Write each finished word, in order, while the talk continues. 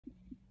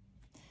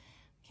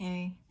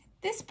Okay,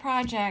 this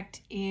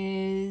project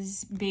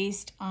is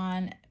based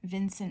on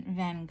Vincent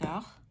van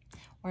Gogh,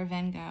 or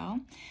Van Gogh,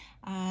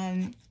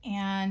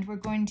 and we're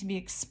going to be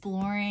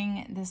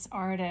exploring this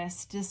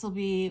artist. This will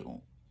be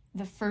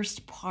the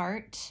first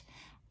part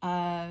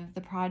of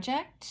the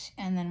project,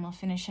 and then we'll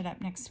finish it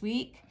up next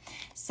week.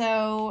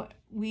 So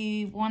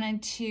we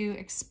wanted to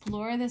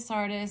explore this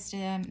artist.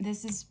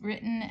 This is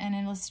written and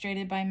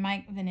illustrated by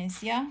Mike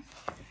Venezia.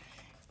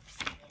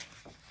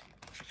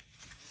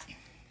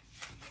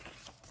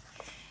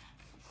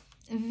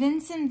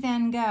 Vincent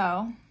van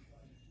Gogh,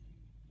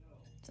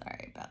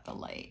 sorry about the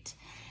light.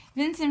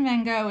 Vincent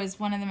van Gogh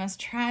is one of the most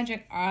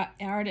tragic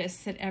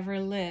artists that ever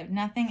lived.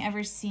 Nothing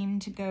ever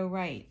seemed to go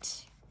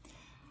right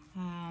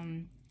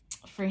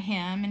for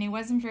him, and he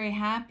wasn't very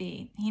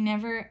happy. He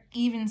never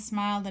even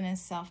smiled in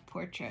his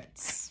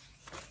self-portraits.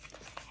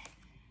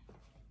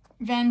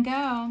 Van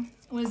Gogh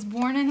was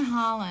born in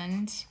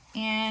Holland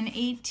in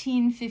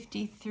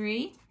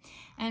 1853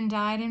 and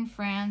died in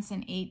France in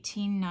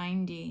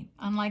 1890.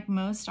 Unlike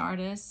most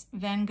artists,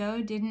 Van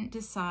Gogh didn't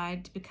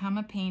decide to become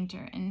a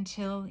painter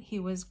until he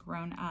was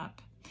grown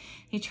up.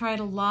 He tried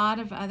a lot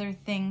of other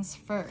things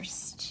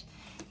first.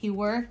 He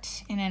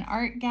worked in an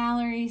art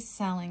gallery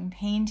selling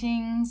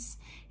paintings.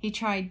 He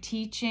tried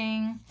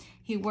teaching.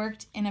 He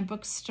worked in a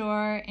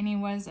bookstore, and he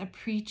was a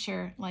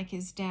preacher like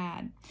his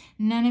dad.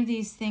 None of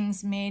these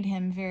things made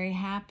him very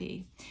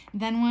happy.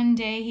 Then one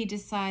day he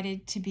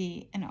decided to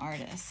be an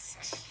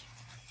artist.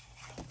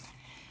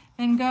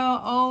 Van Gogh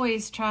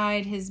always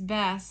tried his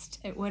best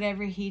at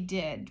whatever he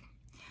did.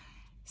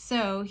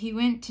 So he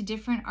went to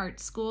different art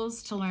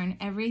schools to learn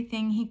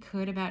everything he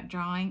could about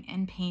drawing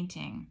and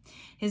painting.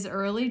 His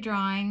early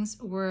drawings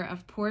were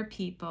of poor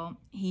people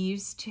he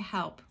used to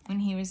help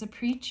when he was a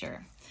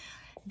preacher.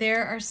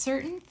 There are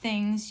certain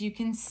things you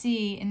can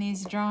see in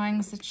these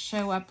drawings that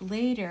show up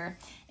later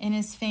in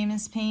his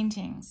famous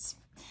paintings,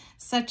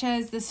 such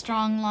as the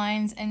strong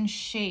lines and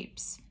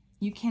shapes.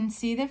 You can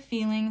see the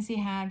feelings he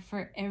had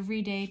for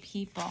everyday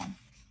people.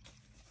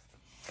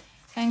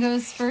 Van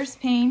Gogh's first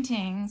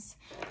paintings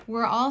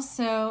were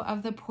also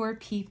of the poor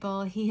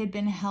people he had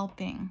been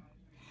helping.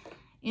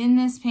 In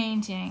this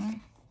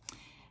painting,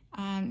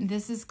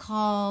 this is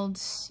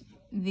called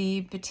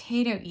The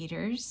Potato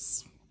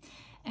Eaters.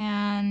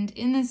 And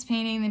in this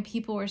painting, the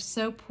people were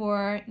so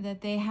poor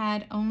that they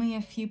had only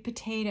a few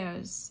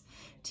potatoes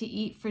to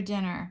eat for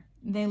dinner.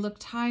 They look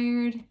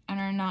tired and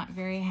are not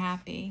very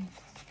happy.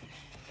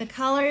 The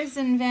colors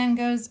in Van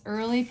Gogh's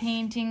early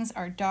paintings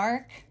are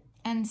dark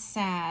and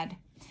sad.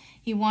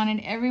 He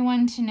wanted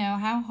everyone to know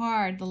how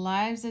hard the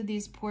lives of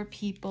these poor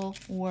people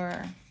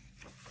were.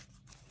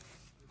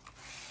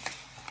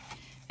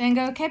 Van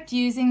Gogh kept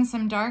using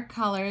some dark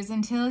colors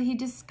until he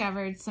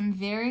discovered some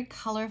very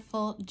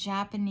colorful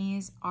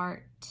Japanese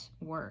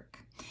artwork.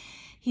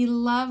 He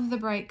loved the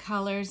bright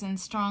colors and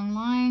strong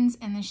lines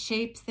and the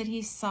shapes that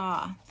he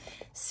saw.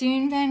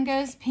 Soon Van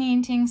Gogh's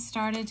paintings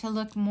started to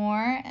look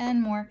more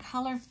and more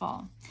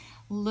colorful.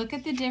 Look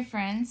at the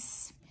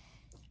difference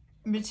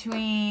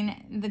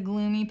between the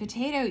gloomy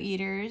potato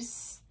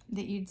eaters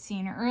that you'd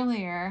seen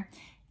earlier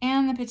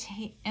and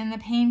the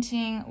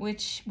painting,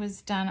 which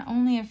was done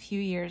only a few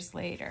years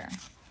later.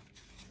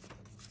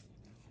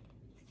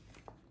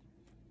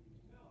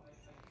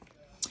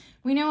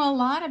 We know a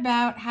lot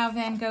about how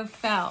Van Gogh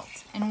felt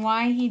and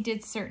why he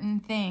did certain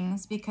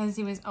things because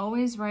he was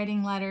always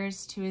writing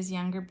letters to his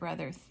younger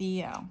brother,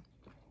 Theo.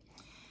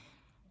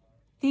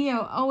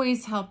 Theo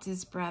always helped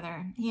his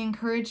brother. He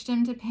encouraged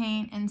him to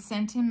paint and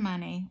sent him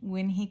money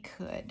when he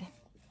could.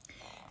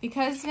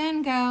 Because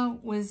Van Gogh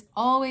was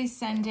always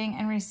sending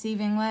and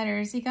receiving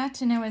letters, he got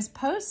to know his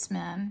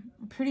postman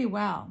pretty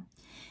well.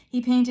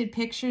 He painted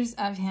pictures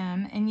of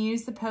him and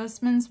used the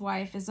postman's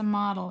wife as a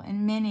model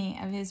in many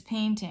of his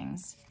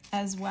paintings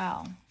as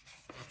well.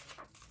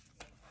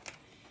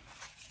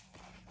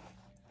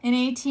 In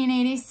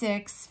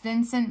 1886,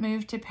 Vincent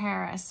moved to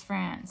Paris,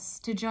 France,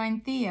 to join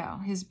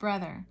Theo, his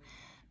brother.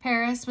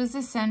 Paris was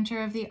the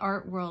center of the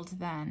art world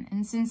then,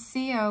 and since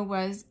Theo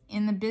was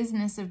in the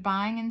business of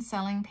buying and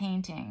selling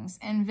paintings,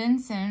 and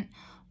Vincent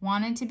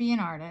wanted to be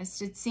an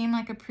artist, it seemed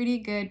like a pretty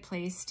good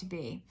place to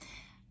be.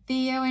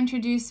 Theo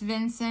introduced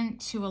Vincent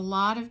to a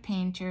lot of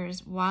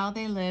painters while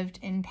they lived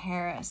in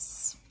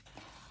Paris.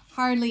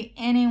 Hardly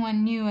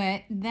anyone knew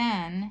it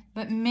then,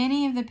 but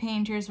many of the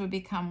painters would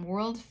become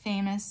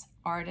world-famous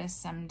artists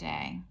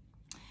someday.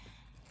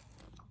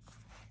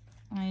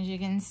 As you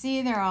can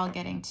see, they're all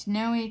getting to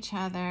know each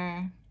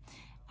other.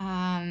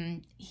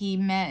 He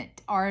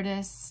met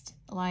artists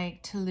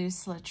like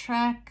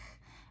Toulouse-Lautrec,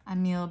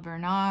 Émile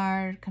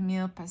Bernard,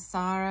 Camille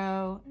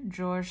Pissarro,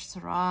 Georges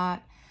Seurat,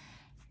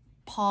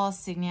 Paul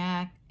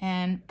Signac,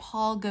 and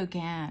Paul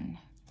Gauguin.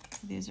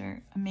 These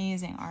are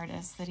amazing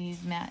artists that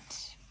he's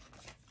met.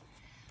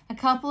 A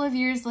couple of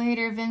years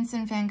later,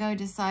 Vincent van Gogh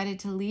decided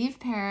to leave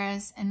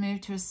Paris and move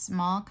to a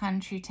small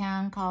country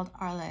town called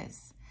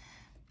Arles.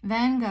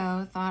 Van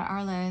Gogh thought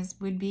Arles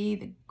would be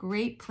the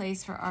great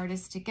place for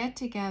artists to get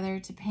together,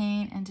 to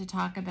paint, and to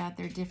talk about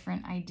their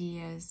different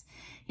ideas.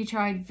 He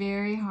tried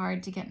very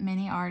hard to get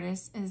many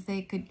artists as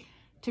they could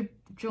to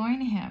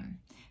join him.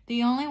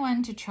 The only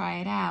one to try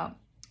it out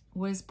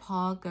was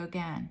Paul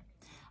Gauguin.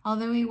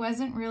 Although he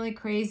wasn't really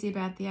crazy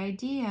about the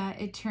idea,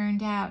 it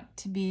turned out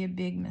to be a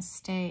big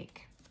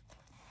mistake.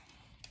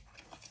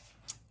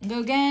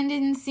 Gauguin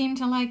didn't seem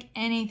to like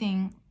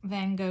anything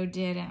Van Gogh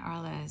did in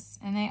Arles,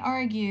 and they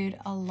argued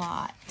a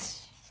lot.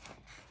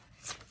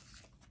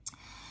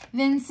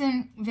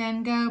 Vincent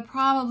van Gogh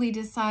probably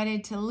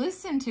decided to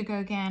listen to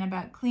Gauguin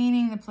about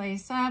cleaning the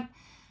place up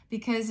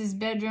because his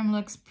bedroom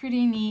looks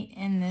pretty neat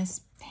in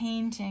this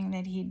painting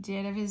that he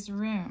did of his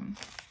room.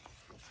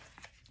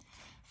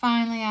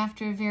 Finally,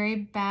 after a very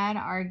bad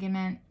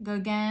argument,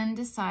 Gauguin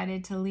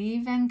decided to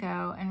leave Van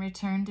Gogh and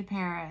return to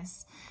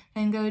Paris.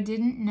 Van Gogh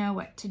didn't know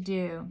what to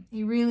do.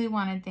 He really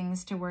wanted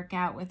things to work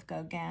out with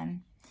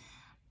Gauguin.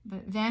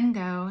 But Van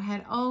Gogh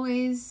had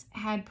always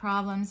had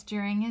problems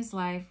during his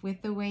life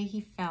with the way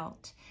he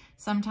felt.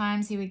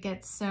 Sometimes he would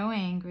get so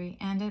angry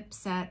and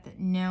upset that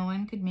no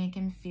one could make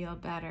him feel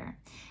better.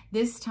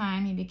 This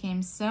time he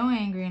became so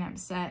angry and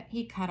upset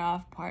he cut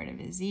off part of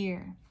his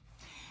ear.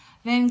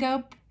 Van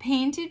Gogh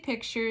painted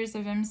pictures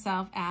of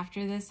himself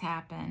after this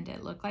happened.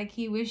 It looked like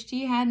he wished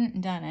he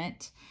hadn't done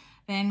it.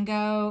 Van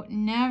Gogh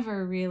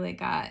never really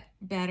got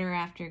better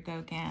after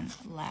Gauguin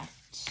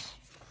left.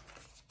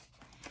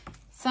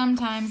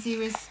 Sometimes he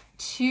was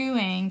too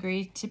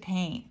angry to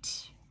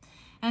paint,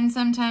 and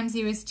sometimes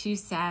he was too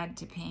sad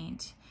to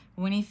paint.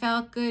 When he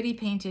felt good, he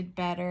painted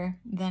better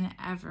than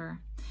ever.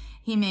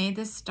 He made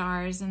the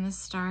stars in the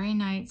starry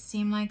night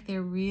seem like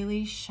they're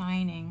really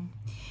shining.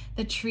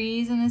 The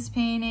trees in this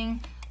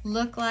painting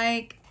look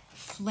like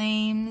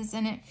flames,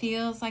 and it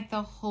feels like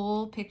the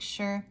whole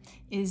picture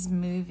is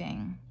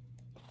moving.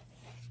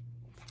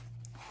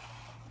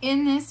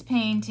 In this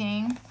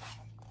painting,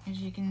 as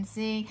you can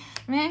see,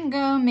 Van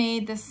Gogh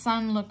made the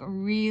sun look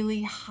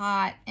really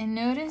hot, and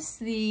notice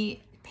the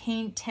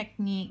paint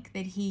technique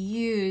that he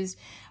used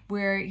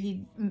where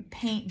he'd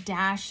paint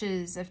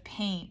dashes of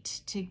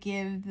paint to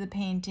give the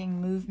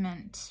painting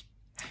movement.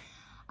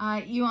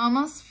 You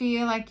almost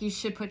feel like you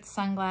should put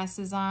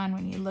sunglasses on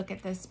when you look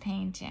at this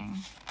painting.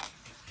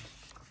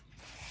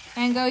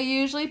 Van Gogh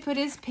usually put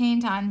his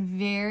paint on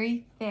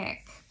very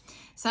thick.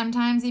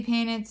 Sometimes he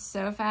painted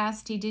so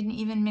fast he didn't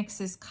even mix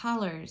his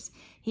colors.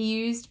 He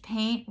used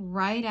paint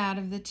right out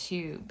of the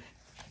tube.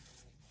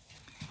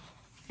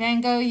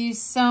 Van Gogh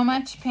used so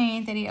much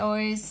paint that he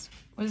always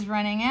was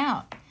running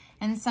out.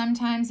 And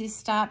sometimes he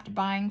stopped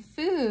buying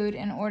food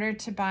in order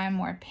to buy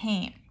more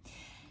paint.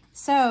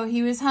 So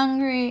he was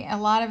hungry a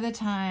lot of the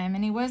time,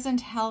 and he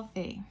wasn't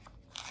healthy.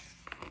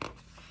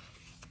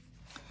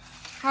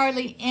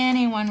 Hardly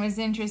anyone was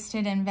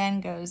interested in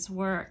Van Gogh's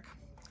work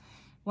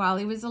while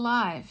he was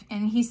alive,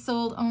 and he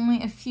sold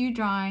only a few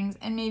drawings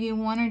and maybe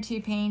one or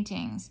two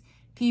paintings.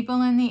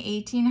 People in the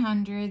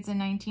 1800s and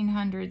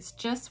 1900s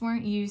just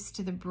weren't used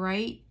to the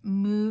bright,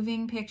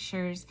 moving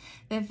pictures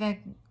that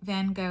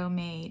Van Gogh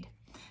made.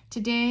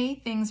 Today,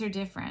 things are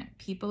different.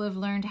 People have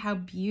learned how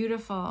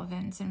beautiful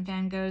Vincent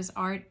van Gogh's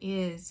art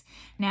is.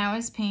 Now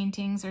his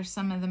paintings are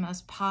some of the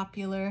most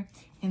popular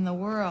in the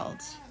world.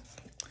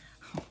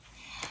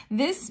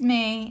 This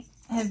may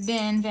have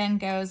been Van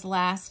Gogh's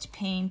last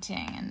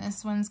painting, and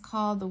this one's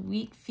called The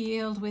Wheat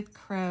Field with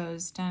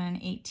Crows, done in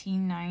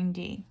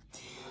 1890.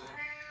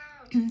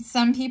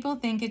 Some people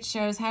think it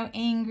shows how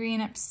angry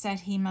and upset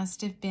he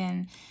must have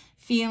been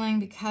feeling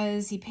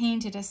because he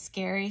painted a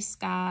scary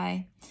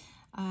sky,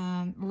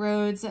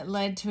 roads that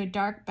led to a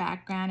dark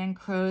background, and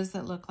crows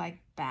that look like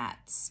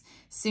bats.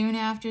 Soon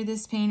after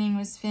this painting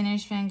was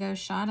finished, Van Gogh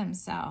shot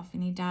himself,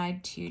 and he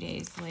died 2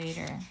 days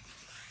later.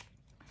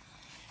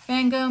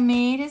 Van Gogh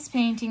made his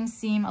paintings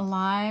seem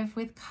alive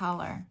with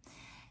color.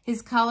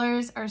 His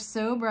colors are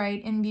so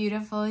bright and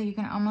beautiful you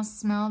can almost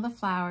smell the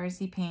flowers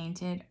he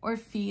painted or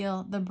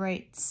feel the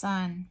bright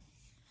sun.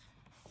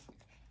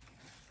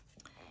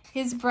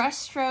 His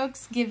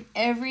brushstrokes give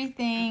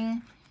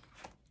everything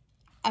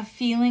a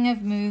feeling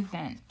of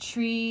movement.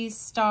 Trees,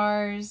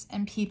 stars,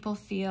 and people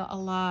feel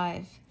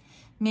alive.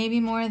 Maybe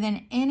more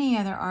than any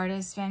other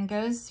artist, Van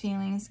Gogh's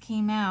feelings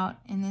came out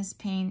in his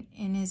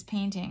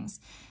paintings.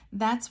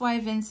 That's why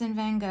Vincent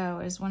van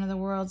Gogh is one of the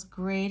world's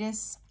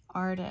greatest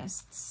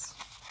artists.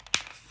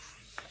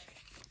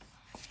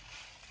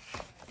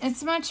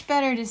 It's much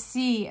better to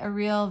see a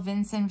real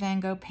Vincent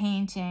van Gogh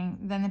painting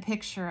than the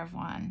picture of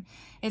one.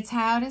 It's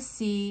fun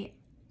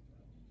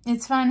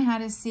how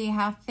to see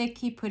how thick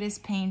he put his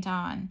paint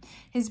on,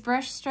 his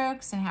brush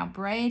strokes, and how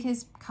bright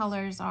his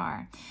colors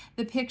are.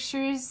 The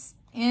pictures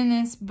in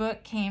this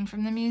book came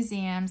from the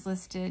museums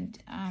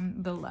listed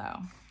below.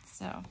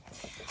 So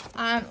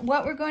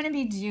what we're going to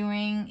be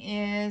doing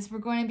is we're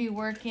going to be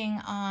working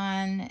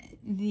on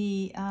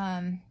the,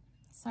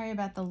 sorry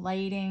about the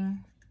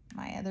lighting,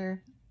 my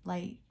other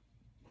light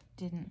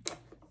didn't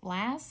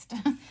last.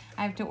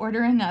 I have to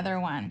order another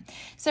one.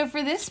 So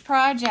for this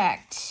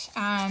project,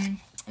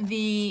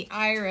 the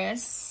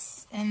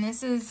iris And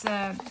this is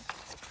a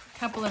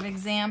couple of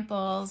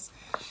examples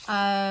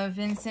of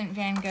Vincent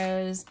van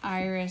Gogh's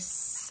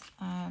iris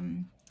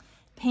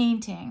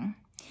painting.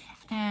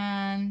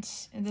 And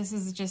this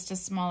is just a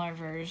smaller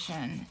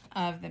version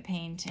of the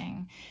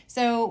painting.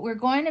 So we're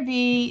going to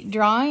be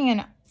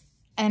drawing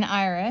an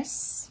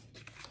iris,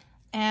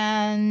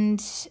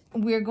 and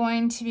we're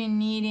going to be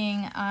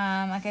needing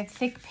like a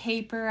thick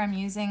paper. I'm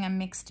using a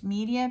mixed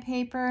media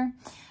paper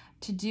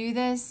to do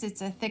this.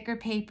 It's a thicker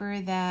paper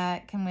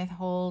that can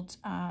withhold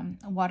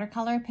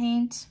watercolor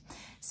paint.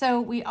 So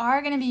we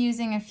are going to be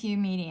using a few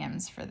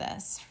mediums for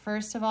this.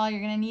 First of all,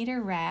 you're going to need a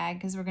rag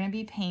because we're going to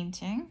be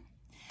painting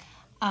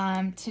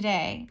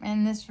today.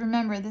 And this,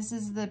 remember, this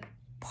is the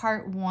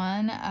part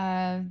 1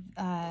 of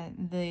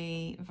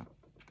the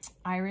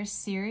iris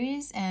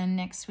series, and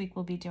next week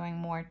we'll be doing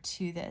more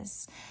to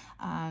this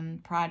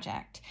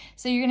project.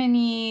 So you're going to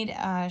need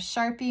a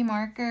Sharpie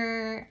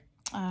marker,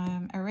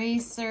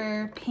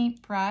 eraser,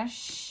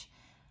 paintbrush,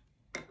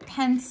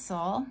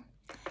 pencil.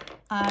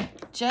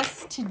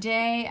 Just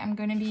today I'm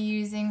going to be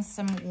using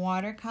some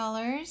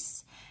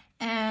watercolors,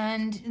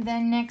 and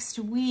then next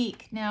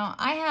week, now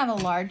I have a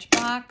large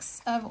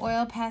box of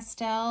oil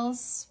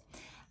pastels.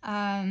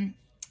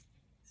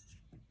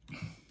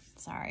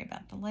 Sorry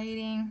about the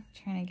lighting,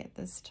 trying to get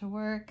this to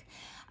work.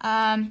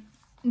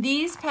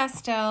 These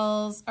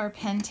pastels are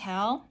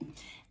Pentel,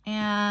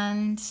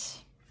 and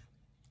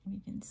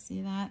you can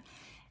see that.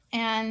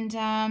 And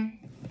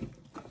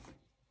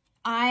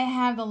I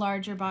have the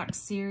larger box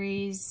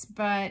series,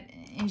 but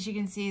as you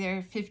can see, there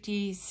are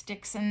 50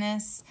 sticks in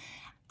this.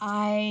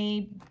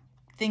 I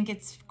think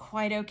it's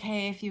quite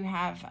okay if you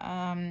have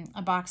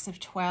a box of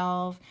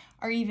 12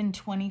 or even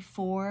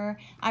 24.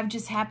 I've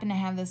just happened to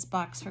have this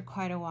box for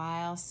quite a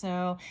while.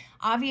 So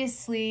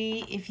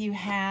obviously, if you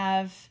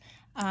have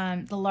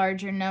the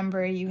larger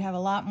number, you have a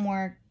lot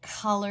more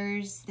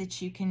colors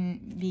that you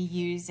can be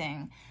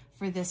using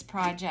for this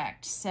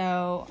project.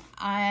 So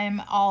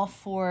I'm all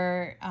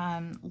for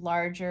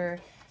larger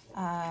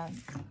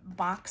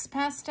box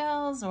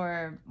pastels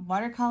or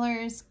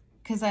watercolors,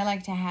 because I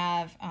like to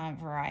have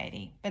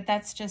variety, but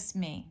that's just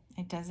me.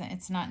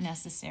 It's not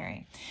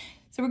necessary.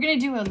 So we're going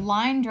to do a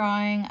line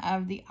drawing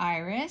of the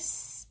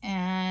iris,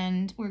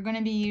 and we're going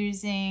to be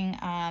using,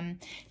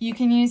 you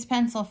can use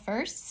pencil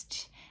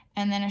first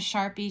and then a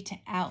Sharpie to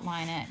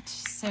outline it.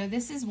 So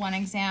this is one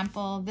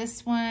example.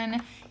 This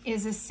one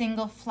is a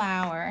single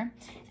flower,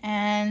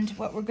 and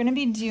what we're going to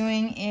be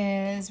doing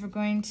is we're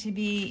going to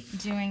be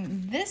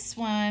doing this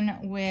one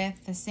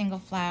with the single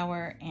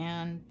flower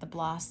and the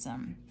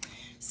blossom.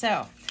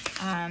 So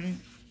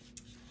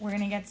we're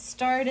going to get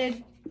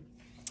started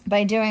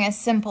by doing a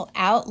simple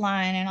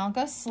outline, and I'll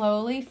go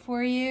slowly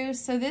for you.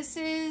 So this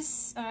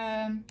is,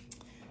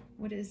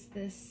 what is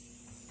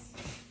this?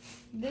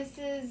 This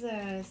is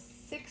a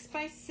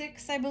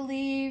 6x6, I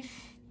believe.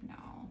 No,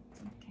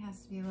 it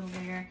has to be a little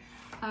bigger.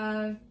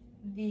 Of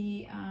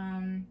the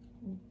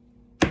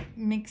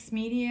mixed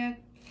media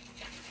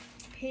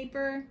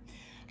paper.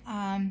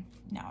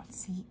 No,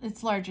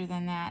 it's larger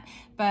than that,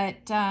 but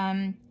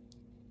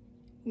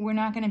we're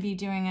not going to be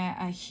doing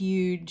a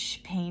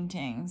huge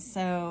painting,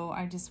 so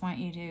I just want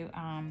you to,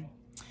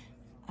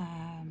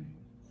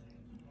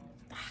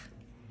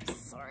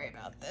 sorry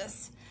about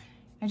this.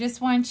 I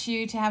just want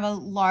you to have a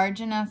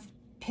large enough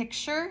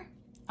picture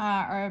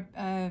or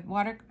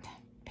water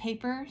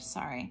paper,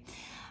 sorry.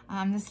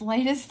 This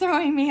light is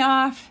throwing me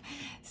off.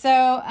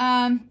 So,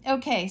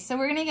 okay, so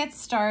we're gonna get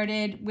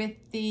started with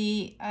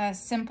the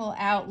simple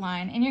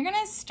outline, and you're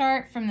gonna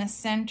start from the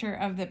center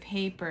of the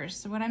paper.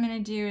 So what I'm gonna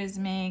do is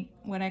make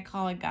what I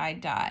call a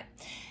guide dot.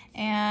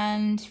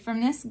 And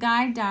from this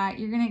guide dot,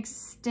 you're gonna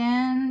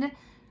extend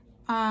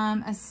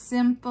a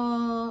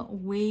simple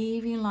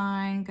wavy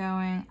line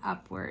going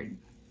upward.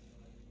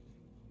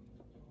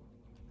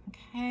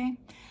 Okay,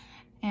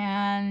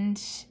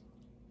 and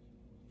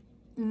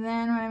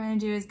then what I'm going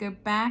to do is go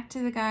back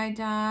to the guide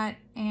dot,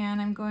 and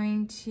I'm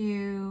going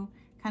to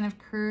kind of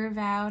curve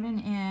out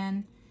and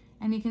in,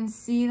 and you can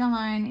see the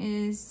line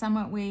is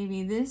somewhat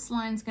wavy. This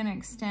line's going to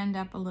extend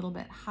up a little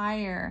bit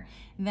higher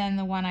than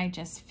the one I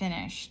just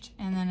finished,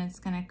 and then it's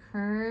going to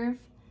curve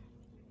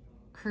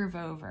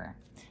over.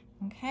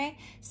 Okay,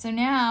 so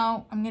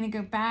now I'm going to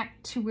go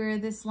back to where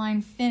this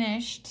line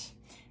finished,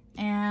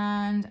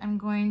 and I'm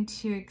going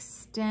to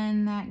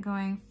extend that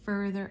going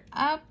further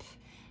up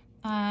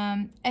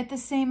at the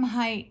same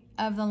height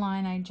of the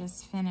line I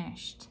just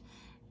finished.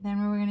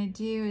 Then what we're going to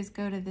do is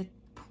go to the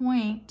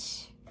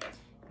point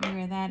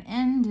where that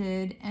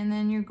ended, and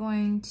then you're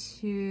going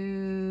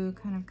to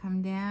kind of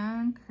come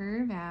down,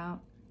 curve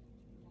out,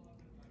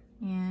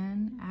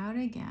 and out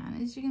again.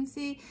 As you can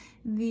see,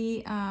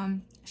 the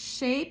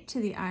shape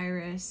to the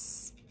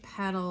iris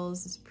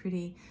petals is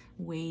pretty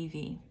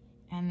wavy.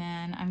 And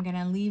then I'm going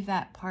to leave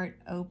that part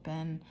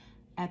open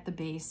at the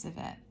base of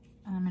it.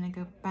 And I'm going to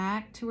go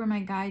back to where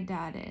my guide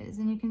dot is.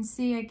 And you can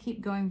see I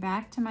keep going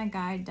back to my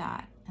guide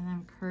dot, and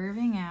I'm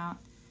curving out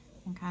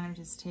and kind of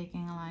just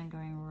taking a line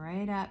going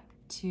right up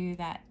to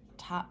that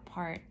top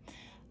part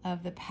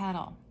of the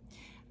petal.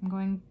 I'm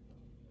going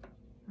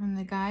from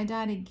the guide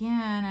dot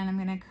again, and I'm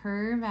going to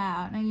curve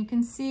out. Now you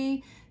can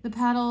see the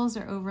petals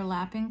are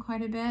overlapping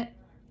quite a bit.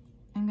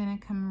 I'm going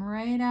to come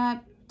right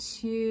up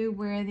to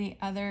where the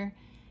other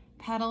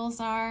petals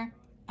are,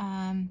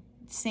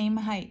 same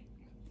height.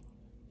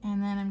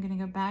 And then I'm going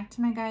to go back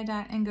to my guide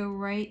dot and go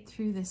right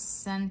through the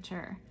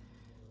center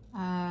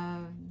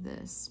of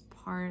this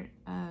part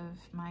of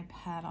my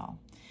petal.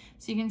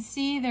 So you can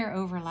see they're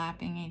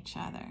overlapping each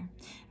other.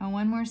 And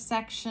one more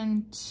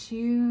section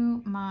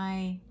to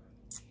my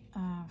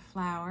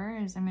flower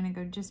is I'm going to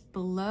go just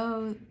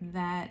below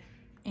that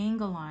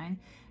angle line,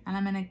 and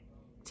I'm going to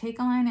take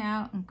a line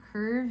out and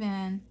curve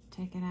in,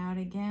 take it out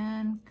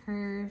again,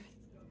 curve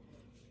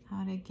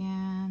out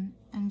again,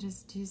 and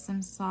just do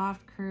some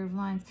soft curved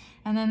lines.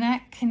 And then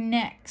that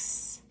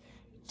connects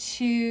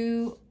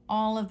to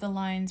all of the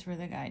lines where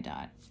the guide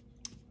dot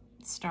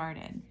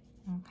started.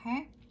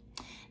 Okay,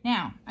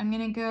 now I'm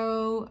going to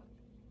go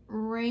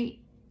right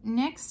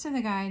next to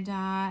the guide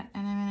dot,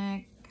 and I'm going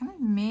to kind of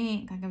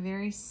make like a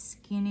very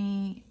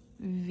skinny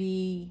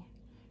V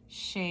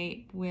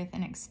shape with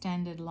an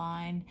extended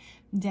line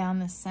down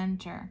the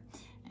center.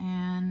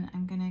 And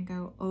I'm going to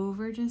go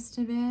over just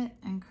a bit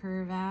and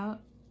curve out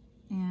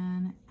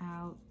and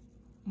out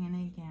and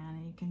again.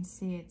 And you can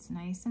see it's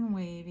nice and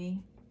wavy.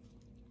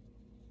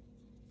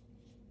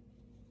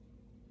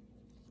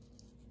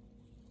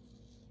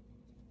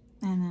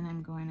 And then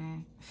I'm going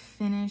to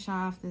finish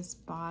off this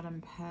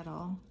bottom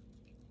petal.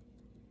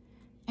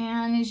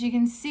 And as you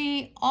can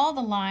see, all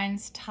the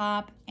lines,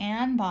 top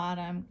and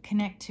bottom,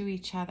 connect to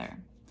each other.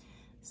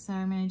 So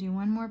I'm going to do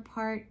one more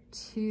part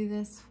to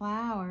this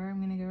flower. I'm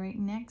going to go right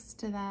next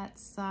to that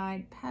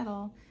side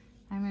petal.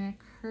 I'm going to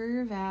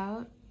curve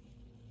out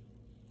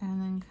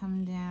and then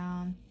come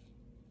down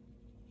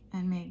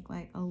and make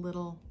like a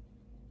little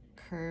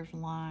curved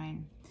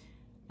line.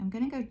 I'm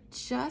going to go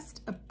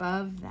just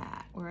above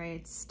that where I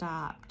had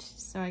stopped,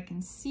 so I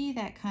can see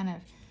that kind of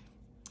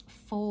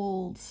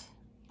fold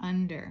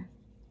under.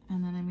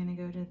 And then I'm going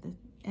to go to the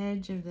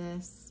edge of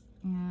this,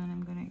 and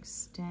I'm going to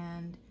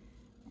extend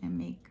and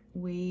make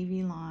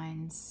wavy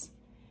lines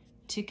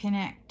to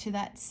connect to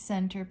that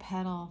center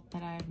petal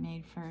that I had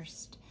made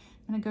first.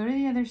 I'm going to go to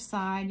the other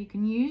side. You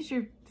can use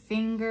your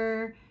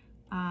finger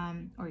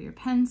or your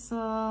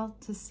pencil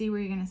to see where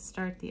you're going to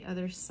start the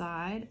other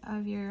side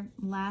of your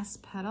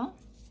last petal.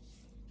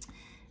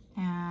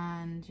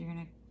 And you're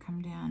going to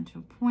come down to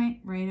a point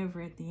right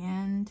over at the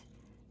end,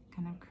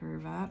 kind of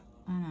curve up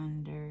and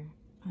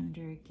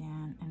under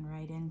again, and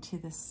right into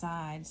the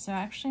side. So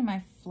actually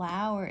my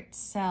flower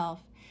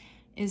itself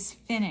is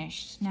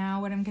finished.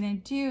 Now what I'm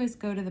going to do is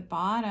go to the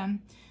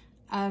bottom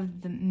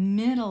of the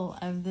middle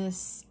of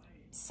this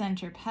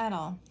center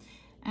petal,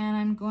 and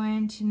I'm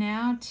going to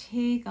now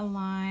take a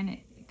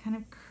line. It kind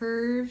of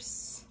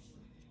curves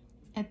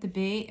at the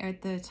base or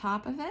at the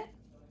top of it,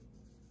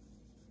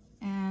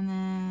 and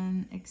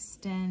then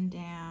extend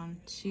down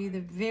to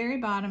the very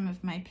bottom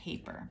of my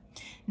paper.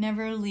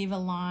 Never leave a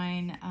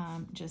line,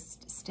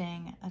 just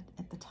staying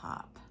at the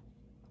top.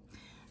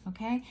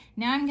 Okay,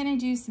 now I'm going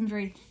to do some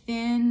very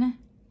thin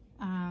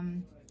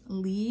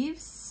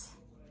leaves.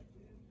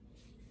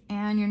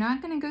 And you're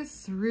not going to go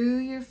through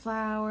your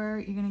flower,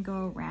 you're going to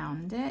go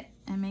around it,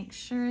 and make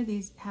sure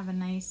these have a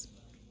nice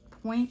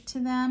point to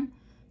them.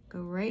 Go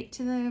right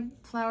to the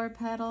flower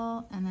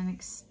petal and then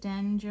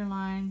extend your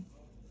line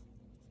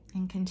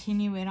and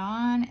continue it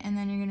on, and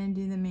then you're going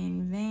to do the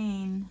main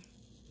vein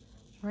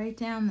right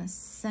down the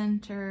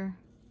center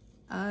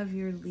of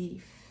your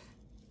leaf.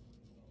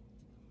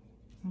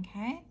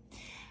 Okay,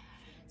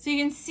 so you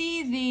can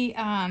see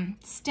the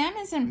stem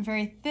isn't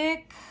very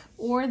thick,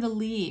 or the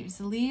leaves.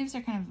 The leaves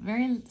are kind of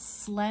very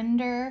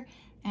slender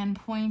and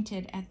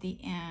pointed at the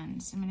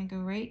end. So I'm going to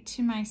go right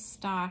to my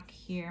stalk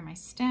here, my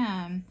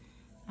stem.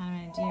 I'm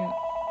going to do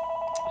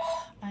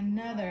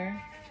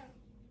another.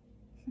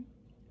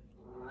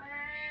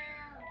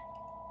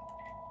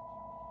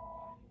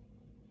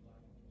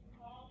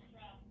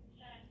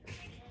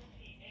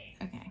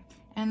 Okay,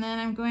 and then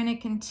I'm going to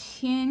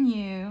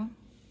continue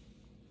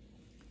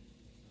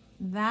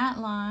that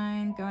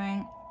line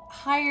going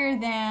higher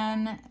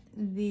than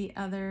the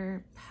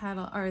other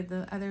petal or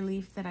the other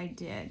leaf that I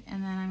did,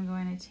 and then I'm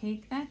going to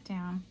take that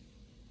down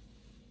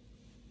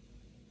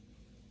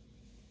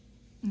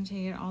and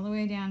take it all the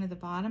way down to the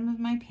bottom of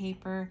my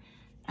paper,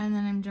 and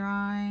then I'm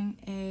drawing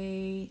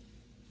a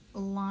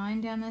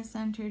line down the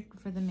center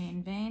for the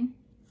main vein.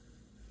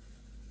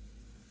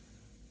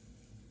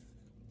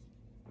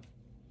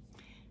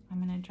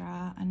 I'm going to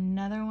draw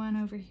another one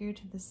over here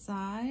to the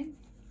side.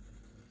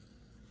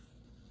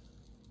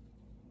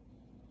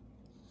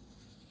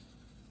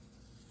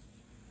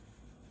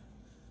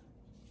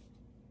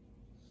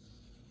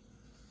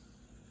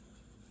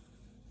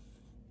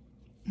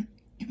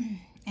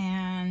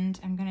 And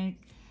I'm going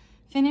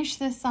to finish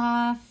this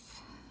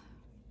off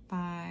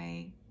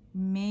by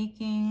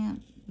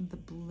making the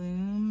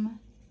bloom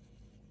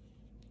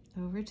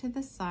over to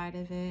the side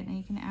of it, and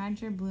you can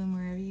add your bloom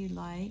wherever you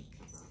like.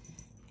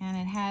 And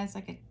it has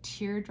like a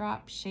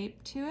teardrop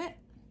shape to it.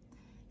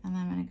 And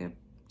I'm going to go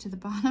to the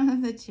bottom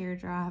of the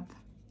teardrop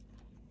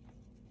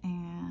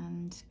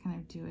and kind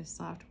of do a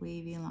soft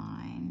wavy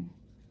line.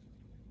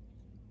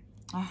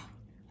 Ah,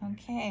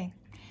 okay.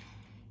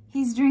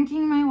 He's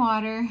drinking my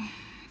water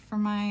for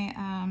my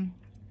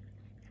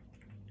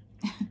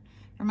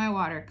for my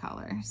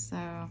watercolor,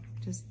 so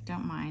just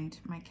don't mind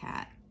my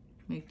cat,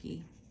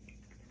 Mookie.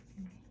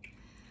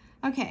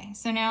 Okay,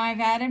 so now I've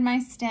added my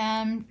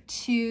stem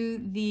to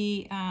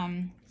the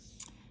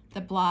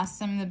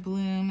blossom, the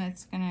bloom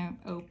that's gonna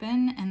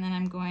open, and then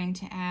I'm going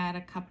to add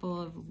a couple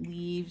of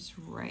leaves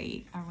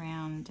right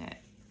around it.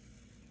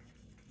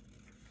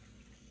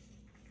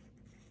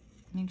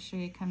 Make sure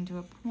you come to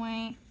a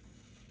point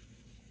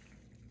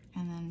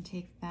and then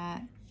take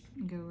that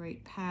and go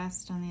right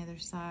past on the other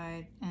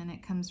side, and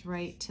it comes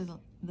right to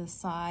the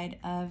side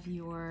of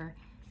your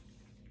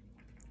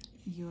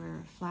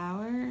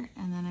flower,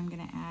 and then I'm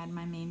going to add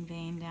my main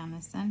vein down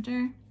the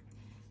center,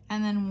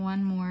 and then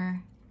one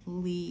more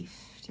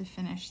leaf to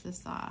finish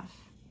this off.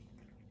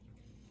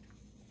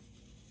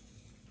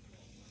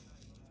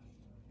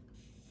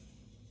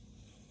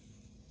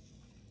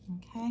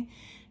 Okay,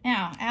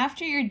 now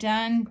after you're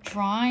done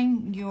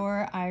drawing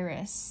your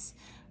iris,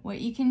 what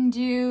you can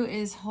do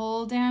is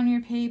hold down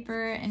your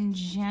paper and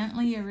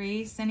gently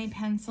erase any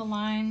pencil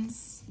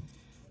lines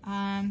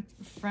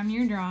from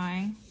your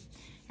drawing.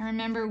 And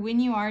remember, when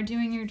you are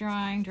doing your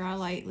drawing, draw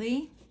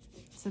lightly,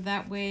 so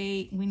that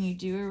way when you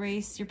do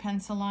erase your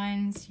pencil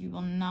lines, you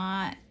will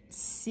not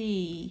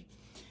see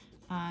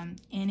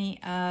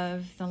any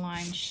of the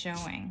lines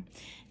showing.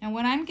 Now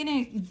what I'm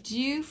gonna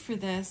do for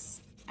this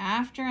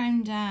after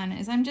I'm done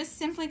is I'm just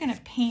simply gonna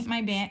paint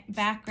my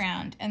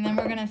background, and then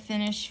we're gonna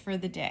finish for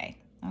the day.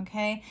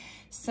 Okay,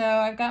 so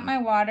I've got my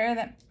water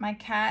that my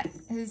cat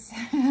is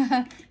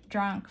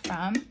drunk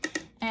from,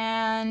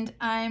 and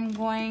I'm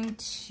going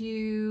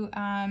to,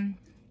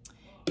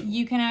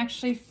 you can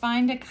actually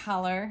find a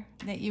color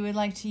that you would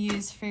like to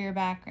use for your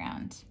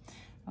background,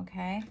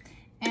 okay?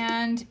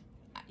 And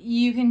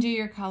you can do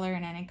your color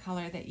in any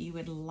color that you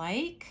would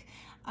like,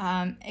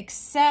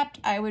 except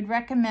I would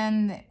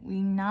recommend that we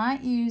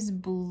not use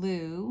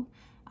blue,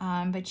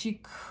 but you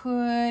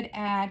could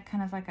add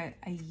kind of like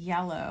a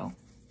yellow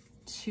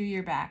to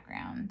your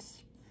background,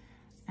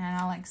 and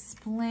I'll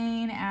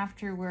explain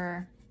after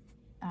we're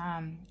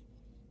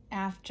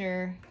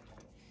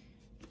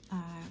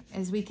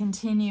as we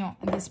continue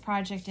this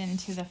project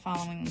into the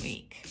following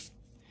week.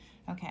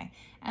 Okay,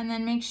 and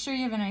then make sure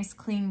you have a nice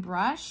clean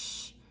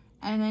brush,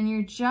 and then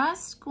you're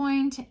just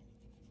going to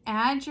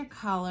add your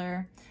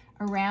color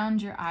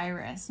around your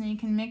iris. And you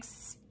can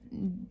mix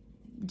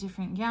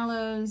different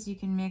yellows, you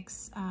can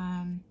mix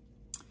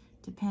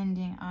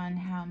depending on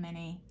how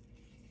many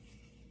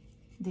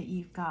that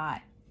you've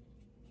got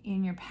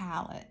in your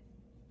palette.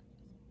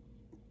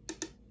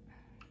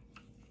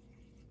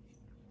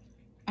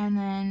 And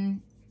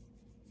then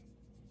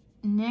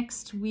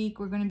next week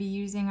we're going to be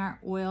using our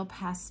oil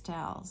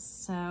pastels.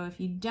 So if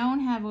you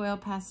don't have oil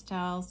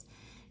pastels,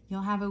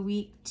 you'll have a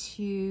week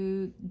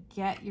to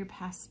get your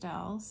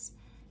pastels,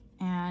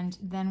 and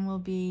then we'll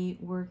be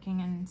working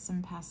in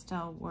some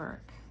pastel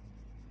work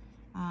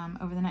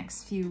over the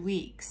next few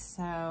weeks.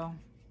 So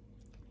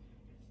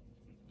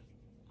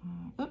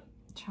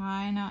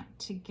try not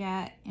to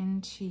get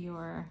into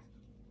your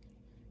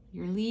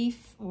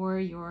leaf or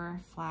your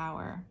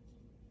flower.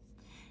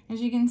 As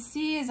you can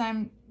see, as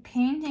I'm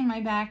painting my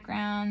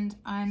background,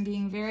 I'm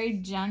being very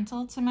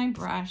gentle to my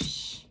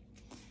brush.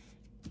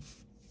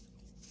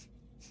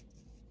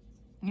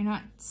 You're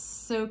not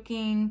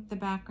soaking the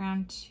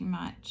background too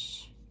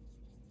much.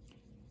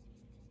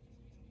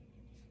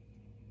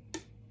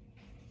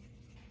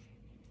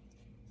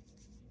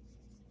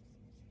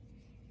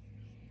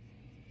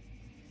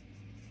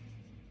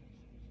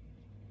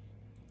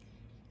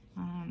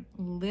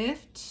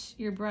 Lift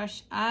your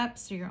brush up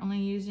so you're only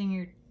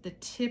using the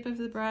tip of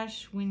the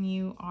brush when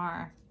you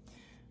are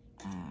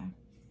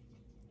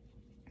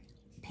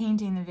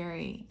painting the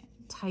very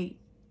tight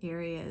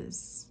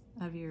areas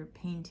of your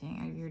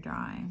painting, of your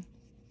drawing.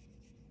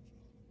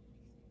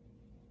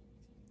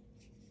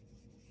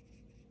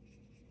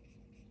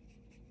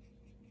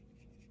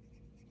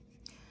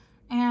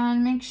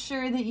 And make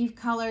sure that you've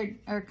colored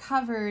or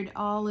covered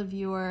all of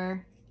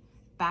your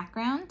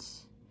background.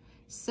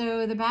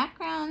 So the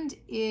background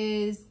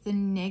is the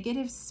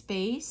negative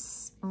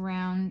space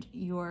around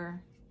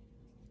your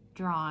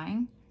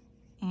drawing,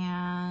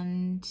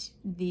 and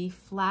the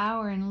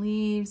flower and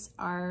leaves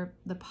are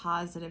the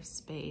positive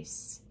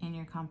space in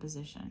your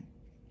composition.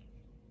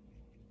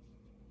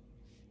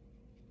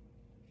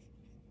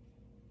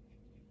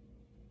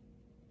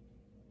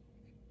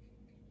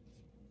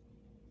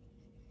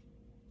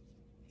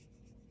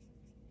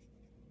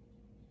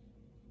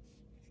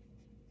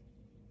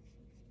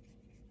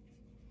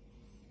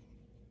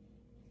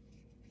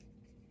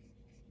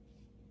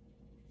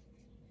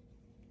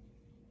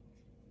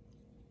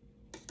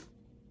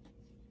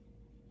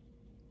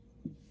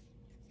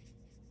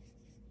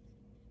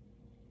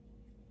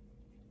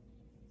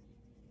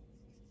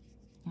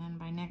 And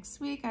by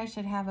next week, I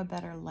should have a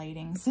better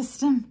lighting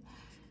system.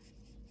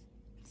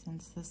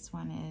 since this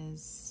one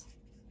is,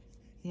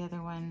 the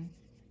other one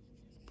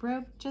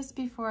broke just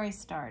before I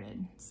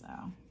started, so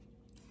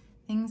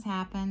things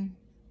happen.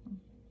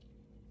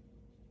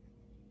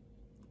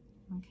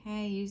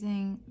 Okay,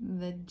 using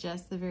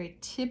just the very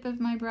tip of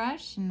my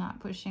brush and not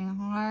pushing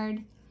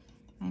hard,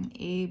 I'm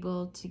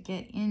able to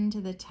get into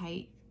the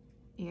tight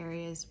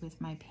areas with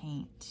my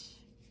paint.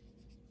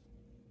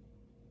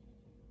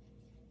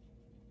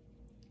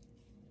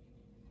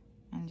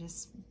 And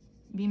just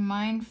be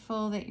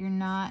mindful that you're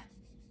not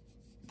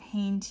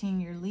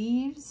painting your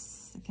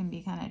leaves. It can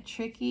be kind of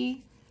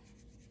tricky.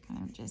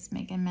 Kind of just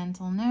make a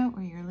mental note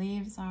where your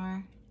leaves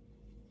are.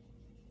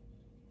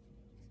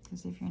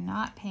 Because if you're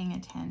not paying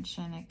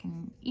attention, it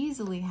can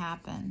easily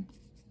happen.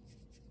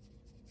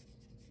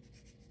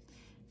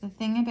 The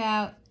thing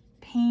about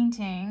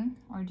painting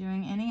or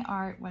doing any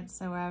art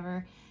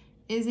whatsoever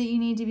is that you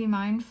need to be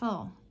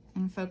mindful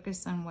and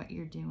focus on what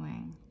you're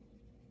doing.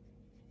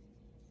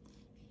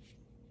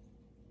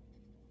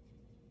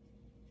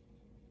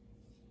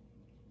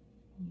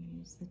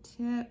 Use the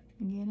tip,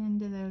 get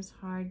into those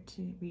hard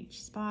to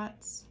reach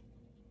spots.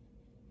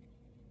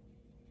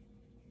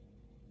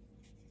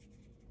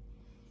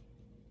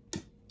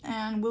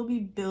 And we'll be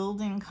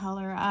building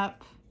color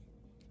up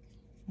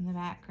in the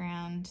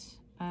background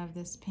of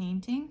this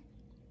painting.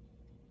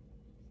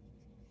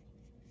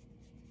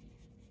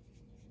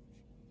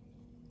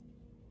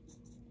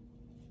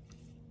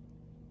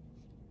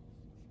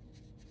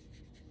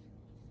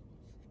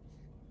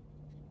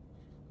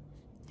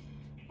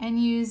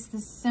 And use the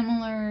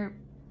similar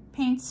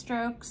paint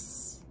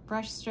strokes,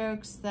 brush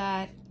strokes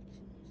that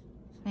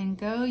Van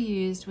Gogh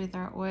used with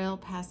our oil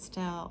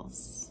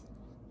pastels.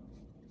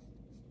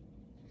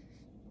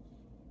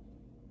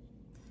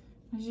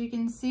 As you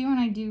can see, when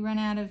I do run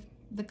out of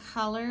the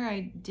color,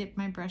 I dip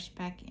my brush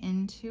back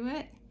into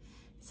it.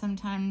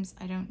 Sometimes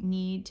I don't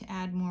need to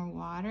add more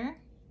water.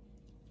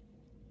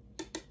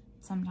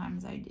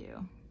 Sometimes I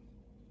do.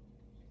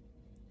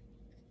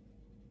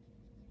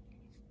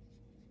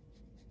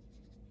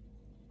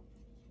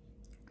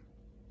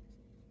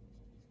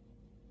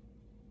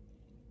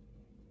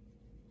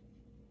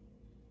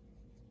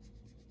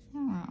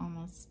 And we're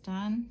almost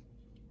done.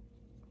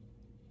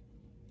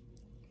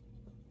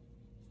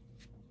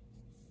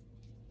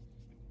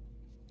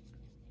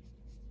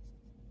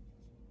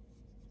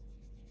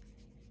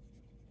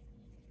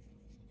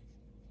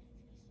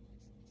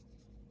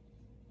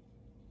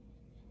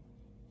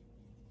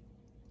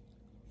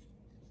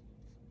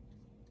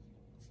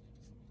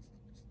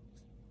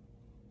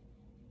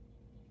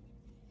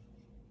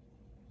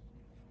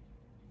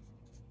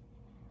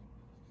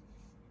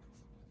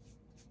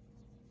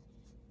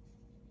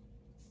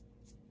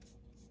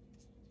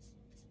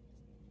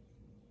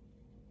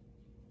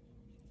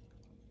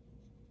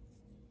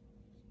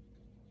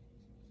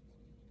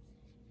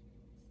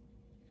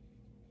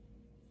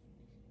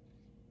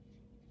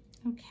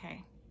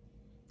 Okay.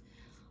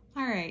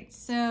 All right,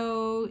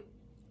 so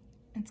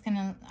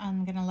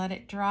I'm gonna let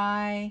it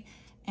dry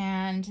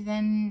and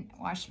then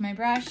wash my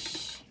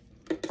brush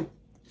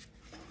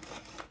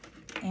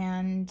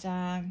and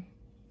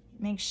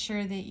make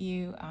sure that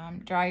you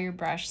dry your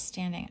brush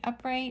standing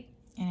upright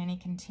in any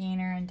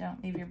container and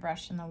don't leave your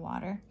brush in the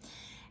water.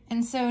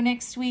 And so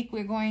next week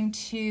we're going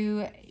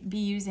to be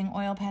using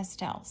oil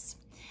pastels.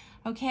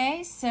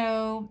 Okay,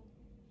 so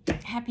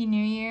Happy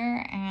New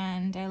Year,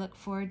 and I look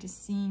forward to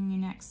seeing you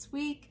next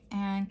week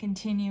and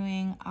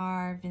continuing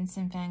our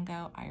Vincent van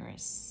Gogh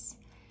Iris.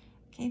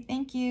 Okay,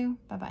 thank you.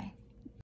 Bye-bye.